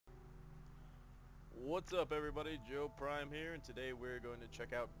What's up everybody, JoePrime here, and today we're going to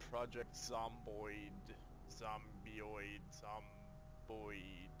check out Project Zomboid.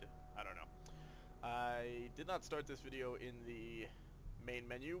 I don't know. I did not start this video in the main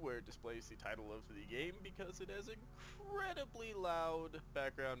menu where it displays the title of the game because it has incredibly loud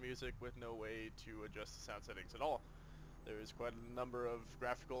background music with no way to adjust the sound settings at all. There is quite a number of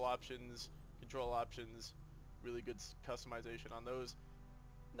graphical options, control options, really good customization on those.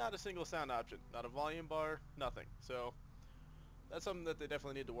 Not a single sound option, not a volume bar, nothing. So that's something that they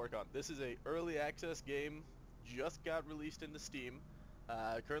definitely need to work on. This is a early access game, just got released into Steam.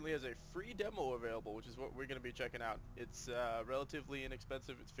 Currently has a free demo available, which is what we're going to be checking out. It's relatively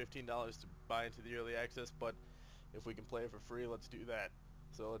inexpensive. It's $15 to buy into the early access, but if we can play it for free, let's do that.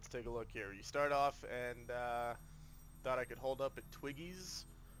 So let's take a look here. You start off and thought I could hold up at Twiggy's.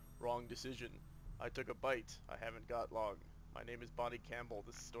 Wrong decision. I took a bite. I haven't got long. My name is Bonnie Campbell.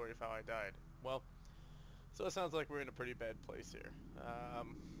 This is the story of how I died. Well, so it sounds like we're in a pretty bad place here. Let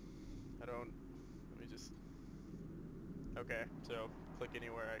me just... Okay, so click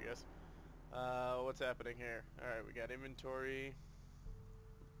anywhere, I guess. What's happening here? Alright, we got inventory,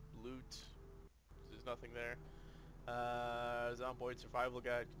 loot, there's nothing there. Zomboid survival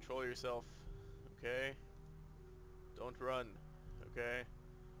guide, control yourself. Okay. Don't run. Okay.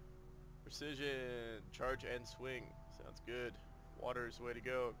 Precision, charge and swing. Sounds good. Water's the way to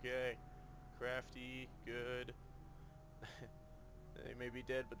go. Okay. Crafty, good. They may be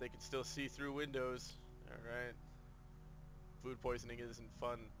dead, but they can still see through windows. Alright. Food poisoning isn't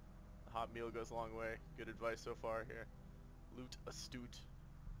fun. A hot meal goes a long way. Good advice so far here. Loot astute.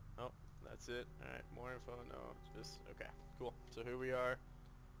 Oh, that's it. Alright, more info. No, just... Okay, cool. So here we are.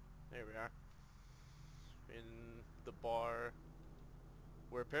 There we are. In the bar,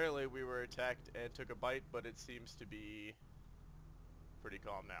 where apparently we were attacked and took a bite, but it seems to be pretty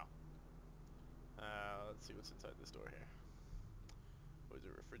calm now. Let's see what's inside this door here. What is a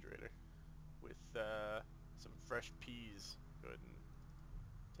refrigerator? With some fresh peas. Go ahead and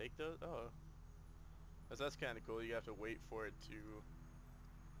take those. Oh, that's kind of cool. You have to wait for it to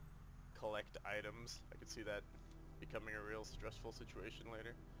collect items. I could see that becoming a real stressful situation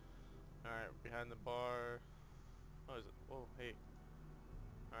later. Alright, behind the bar. Oh, is it? Whoa, hey.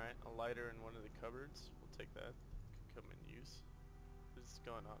 Alright, a lighter in one of the cupboards. We'll take that. Could come in use. What's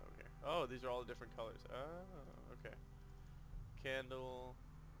going on over here? Oh, these are all the different colors. Oh, okay. Candle.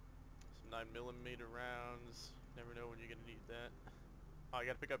 Some 9mm rounds. Never know when you're gonna need that. Oh, I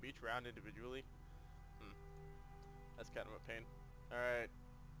gotta pick up each round individually. That's kind of a pain. Alright.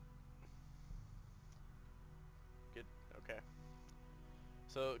 Good. Okay.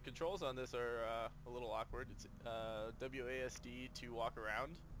 So controls on this are a little awkward. It's WASD to walk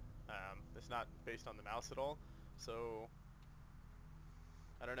around. It's not based on the mouse at all. So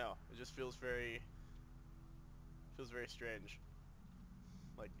I don't know. It just feels very strange.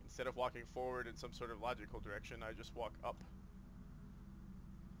 Like instead of walking forward in some sort of logical direction, I just walk up,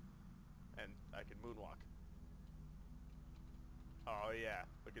 and I can moonwalk. Oh yeah,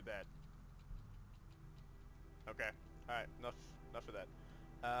 look at that. Okay. All right. Enough of that.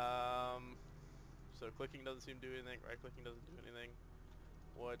 So clicking doesn't seem to do anything. Right clicking doesn't do anything.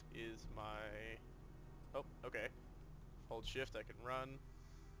 What is my... Oh, okay. Hold shift, I can run.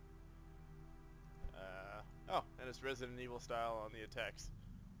 Oh, and it's Resident Evil style on the attacks.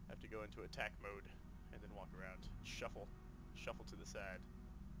 I have to go into attack mode and then walk around. Shuffle to the side.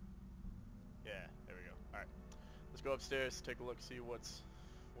 Yeah, there we go. Alright. Let's go upstairs, take a look, see what's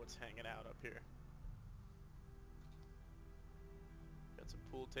hanging out up here. Got some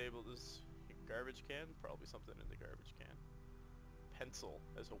pool tables, garbage can, probably something in the garbage can. Pencil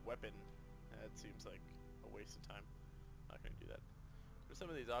as a weapon. That seems like a waste of time. Not gonna do that. What are some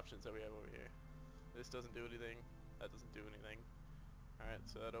of these options that we have over here? This doesn't do anything. That doesn't do anything. Alright,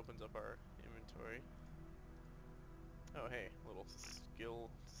 so that opens up our inventory. Oh hey, little skill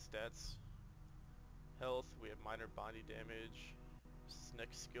stats. Health, we have minor body damage.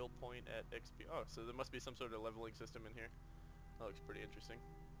 Next skill point at XP. Oh, so there must be some sort of leveling system in here. That looks pretty interesting.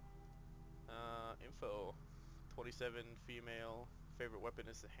 Info. 27 female. Favorite weapon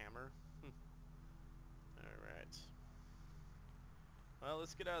is the hammer. Alright. Well,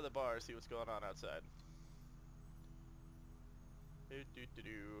 let's get out of the bar, see what's going on outside.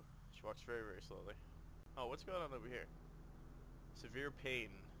 She walks very, very slowly. Oh, what's going on over here? Severe pain.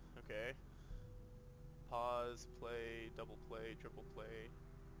 Okay. Pause, play, double play, triple play,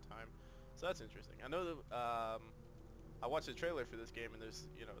 time. So that's interesting. I know that I watched the trailer for this game, and there's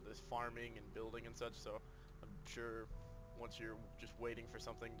there's farming and building and such. So I'm sure once you're just waiting for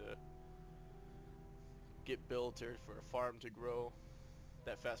something to get built or for a farm to grow,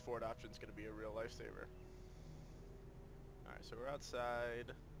 that fast forward option is going to be a real lifesaver. Alright, so we're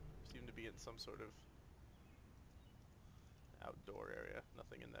outside. Seem to be in some sort of outdoor area.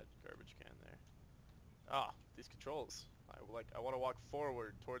 Nothing in that garbage can there. Ah, these controls. I want to walk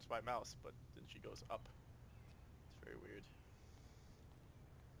forward towards my mouse, but then she goes up. It's very weird.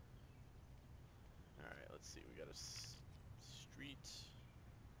 Alright, let's see. We got a street.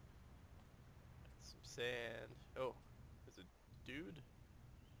 Some sand. Oh, there's a dude.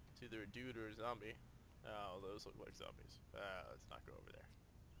 It's either a dude or a zombie. Oh, those look like zombies. Let's not go over there.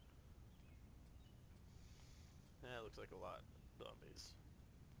 That looks like a lot of zombies.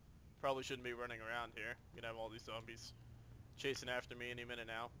 Probably shouldn't be running around here. I'm gonna have all these zombies chasing after me any minute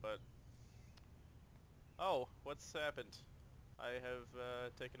now, but... Oh, what's happened? I have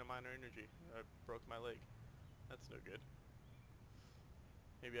taken a minor injury. I broke my leg. That's no good.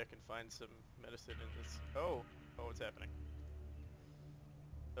 Maybe I can find some medicine in this. Oh! Oh, what's happening?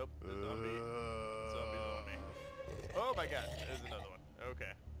 Oh, the zombie's on me. Oh my god, there's another one.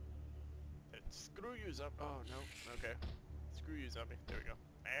 Okay. Screw you, zombie. Oh, no. Okay. Screw you, zombie. There we go.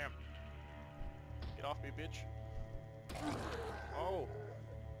 Bam! Get off me, bitch. Oh!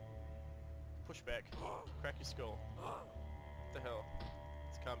 Push back. Crack your skull. What the hell?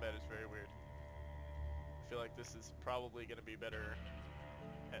 This combat is very weird. I feel like this is probably going to be better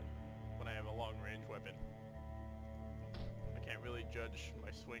when I have a long-range weapon. I can't really judge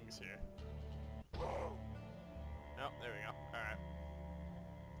my swings here. Oh, there we go. Alright.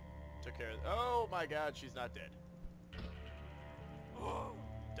 Took care of it. Oh my god, she's not dead.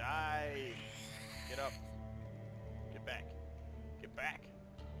 Die! Get up. Get back. Get back!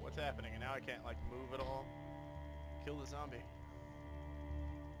 What's happening? And now I can't, like, move at all. Kill the zombie.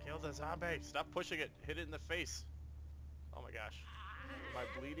 Kill the zombie! Stop pushing it! Hit it in the face! Oh my gosh. Am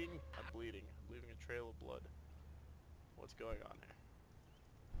I bleeding? I'm bleeding. I'm leaving a trail of blood. What's going on here?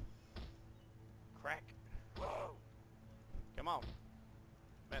 Crack! Come on!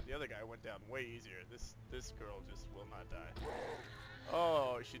 Man, the other guy went down way easier. This girl just will not die.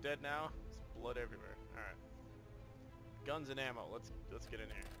 Oh, is she dead now? There's blood everywhere. Alright. Guns and ammo. Let's get in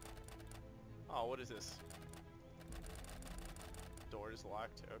here. Oh, what is this? Door is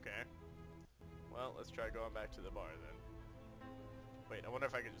locked. Okay. Well, let's try going back to the bar then. Wait, I wonder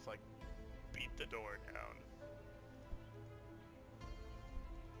if I could just, like, beat the door down.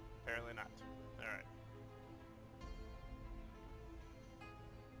 Apparently not. Alright.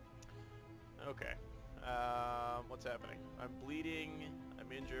 Okay. What's happening? I'm bleeding,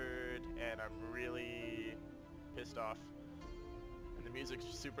 I'm injured, and I'm really pissed off. And the music's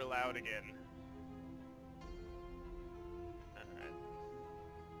super loud again. Alright.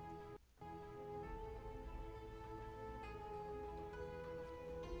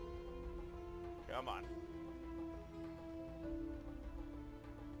 Come on.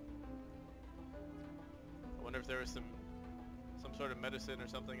 I wonder if there was some sort of medicine or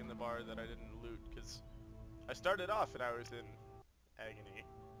something in the bar that I didn't loot, because I started off and I was in agony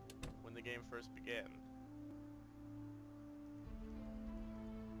when the game first began.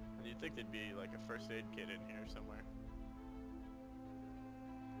 And you'd think there'd be like a first aid kit in here somewhere.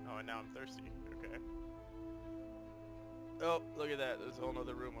 Oh, and now I'm thirsty. Okay. Oh, look at that. There's a whole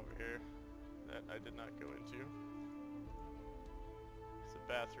other room over here that I did not go into. It's a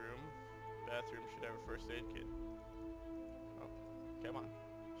bathroom. Bathroom should have a first aid kit. Oh, come on.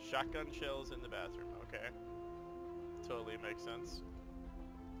 Shotgun shells in the bathroom. Okay. Totally makes sense.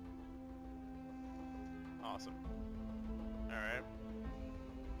 Awesome. Alright.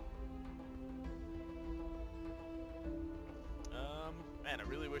 Man, I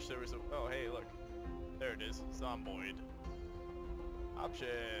really wish there was a... Oh, hey, look. There it is. Zomboid.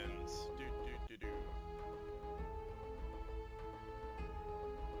 Options.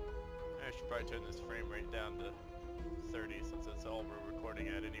 I should probably turn this frame rate down to 30 since that's all we're recording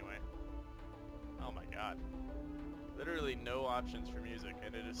at anyway. Oh my god. Literally no options for music,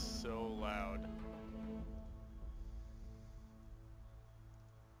 and it is so loud.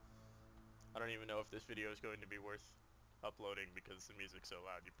 I don't even know if this video is going to be worth uploading because the music's so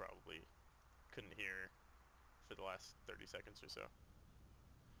loud you probably couldn't hear for the last 30 seconds or so.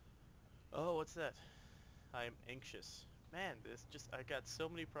 Oh, what's that? I am anxious. Man, I got so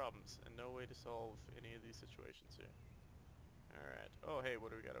many problems and no way to solve any of these situations here. Alright. Oh, hey,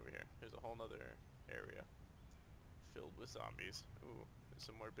 what do we got over here? There's a whole nother area filled with zombies. Ooh, there's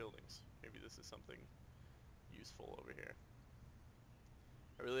some more buildings. Maybe this is something useful over here.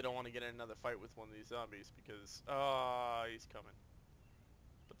 I really don't want to get in another fight with one of these zombies because... Oh, he's coming.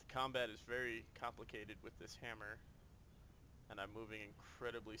 But the combat is very complicated with this hammer. And I'm moving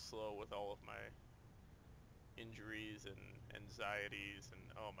incredibly slow with all of my injuries and anxieties and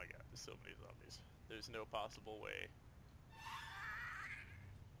oh my god, there's so many zombies. There's no possible way.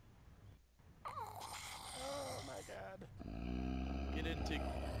 Oh my god. Get into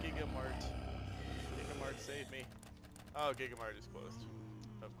Gigamart. Gigamart, save me. Oh, Gigamart is closed.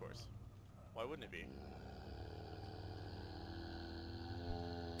 Of course. Why wouldn't it be?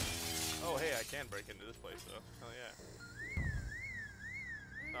 Oh, hey, I can break into this place, though. Hell yeah.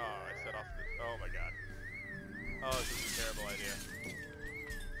 Oh, I set off the... Oh, my God. Oh, this is a terrible idea.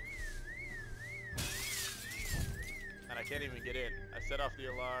 And I can't even get in. I set off the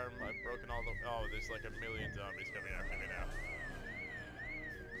alarm. I've broken all the... Oh, there's like a million zombies coming after me now.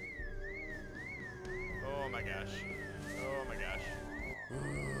 Oh, my gosh. Oh, my gosh.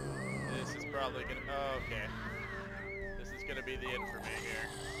 This is probably gonna... Oh, okay. This is gonna be the end for me here.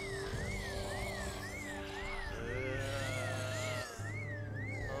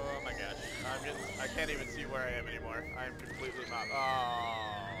 Oh my gosh. I can't even see where I am anymore. I am completely not. Oh.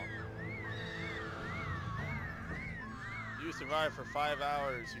 You survived for 5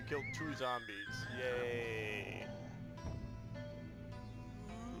 hours. You killed 2 zombies. Yay.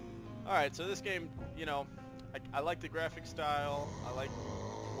 Alright, so this game, you know, I like the graphic style. I like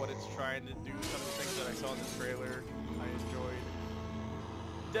what it's trying to do. Some of the things that I saw in the trailer, I enjoyed.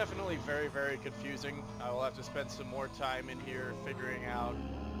 Definitely very, very confusing. I will have to spend some more time in here figuring out,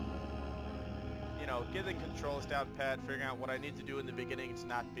 you know, getting controls down pat, figuring out what I need to do in the beginning to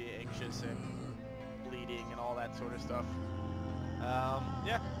not be anxious and bleeding and all that sort of stuff.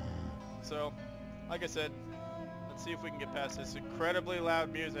 Yeah. So, like I said, let's see if we can get past this incredibly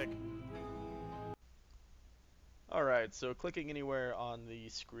loud music. Alright, so clicking anywhere on the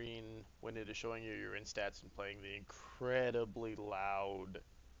screen when it is showing you your in stats and playing the incredibly loud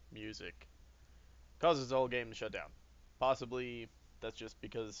music causes the whole game to shut down. Possibly that's just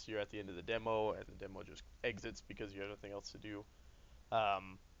because you're at the end of the demo and the demo just exits because you have nothing else to do.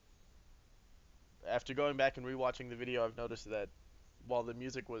 After going back and rewatching the video, I've noticed that while the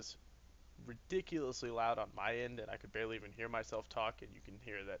music was ridiculously loud on my end and I could barely even hear myself talk, and you can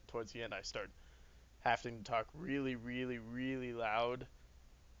hear that towards the end I start having to talk really, really, really loud.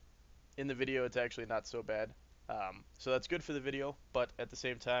 In the video, it's actually not so bad. So that's good for the video, but at the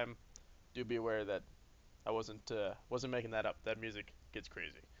same time, do be aware that I wasn't making that up. That music gets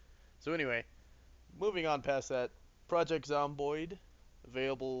crazy. So anyway, moving on past that, Project Zomboid,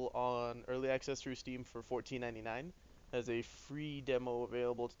 available on early access through Steam for $14.99, has a free demo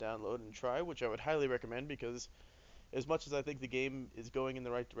available to download and try, which I would highly recommend because as much as I think the game is going in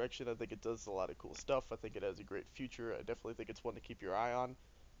the right direction, I think it does a lot of cool stuff. I think it has a great future. I definitely think it's one to keep your eye on.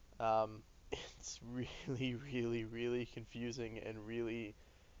 It's really, really, really confusing and really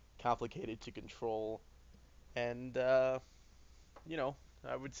complicated to control. And, you know,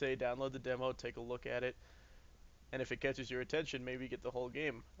 I would say download the demo, take a look at it, and if it catches your attention, maybe get the whole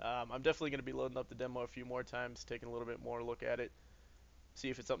game. I'm definitely going to be loading up the demo a few more times, taking a little bit more look at it, see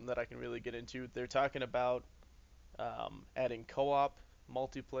if it's something that I can really get into. They're talking about adding co-op,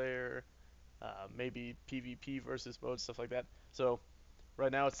 multiplayer, maybe PvP versus mode, stuff like that. So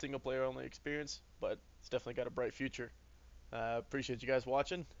right now it's single player only experience, but it's definitely got a bright future. Appreciate you guys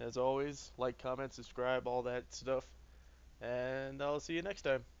watching. As always, like, comment, subscribe, all that stuff. And I'll see you next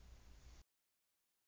time.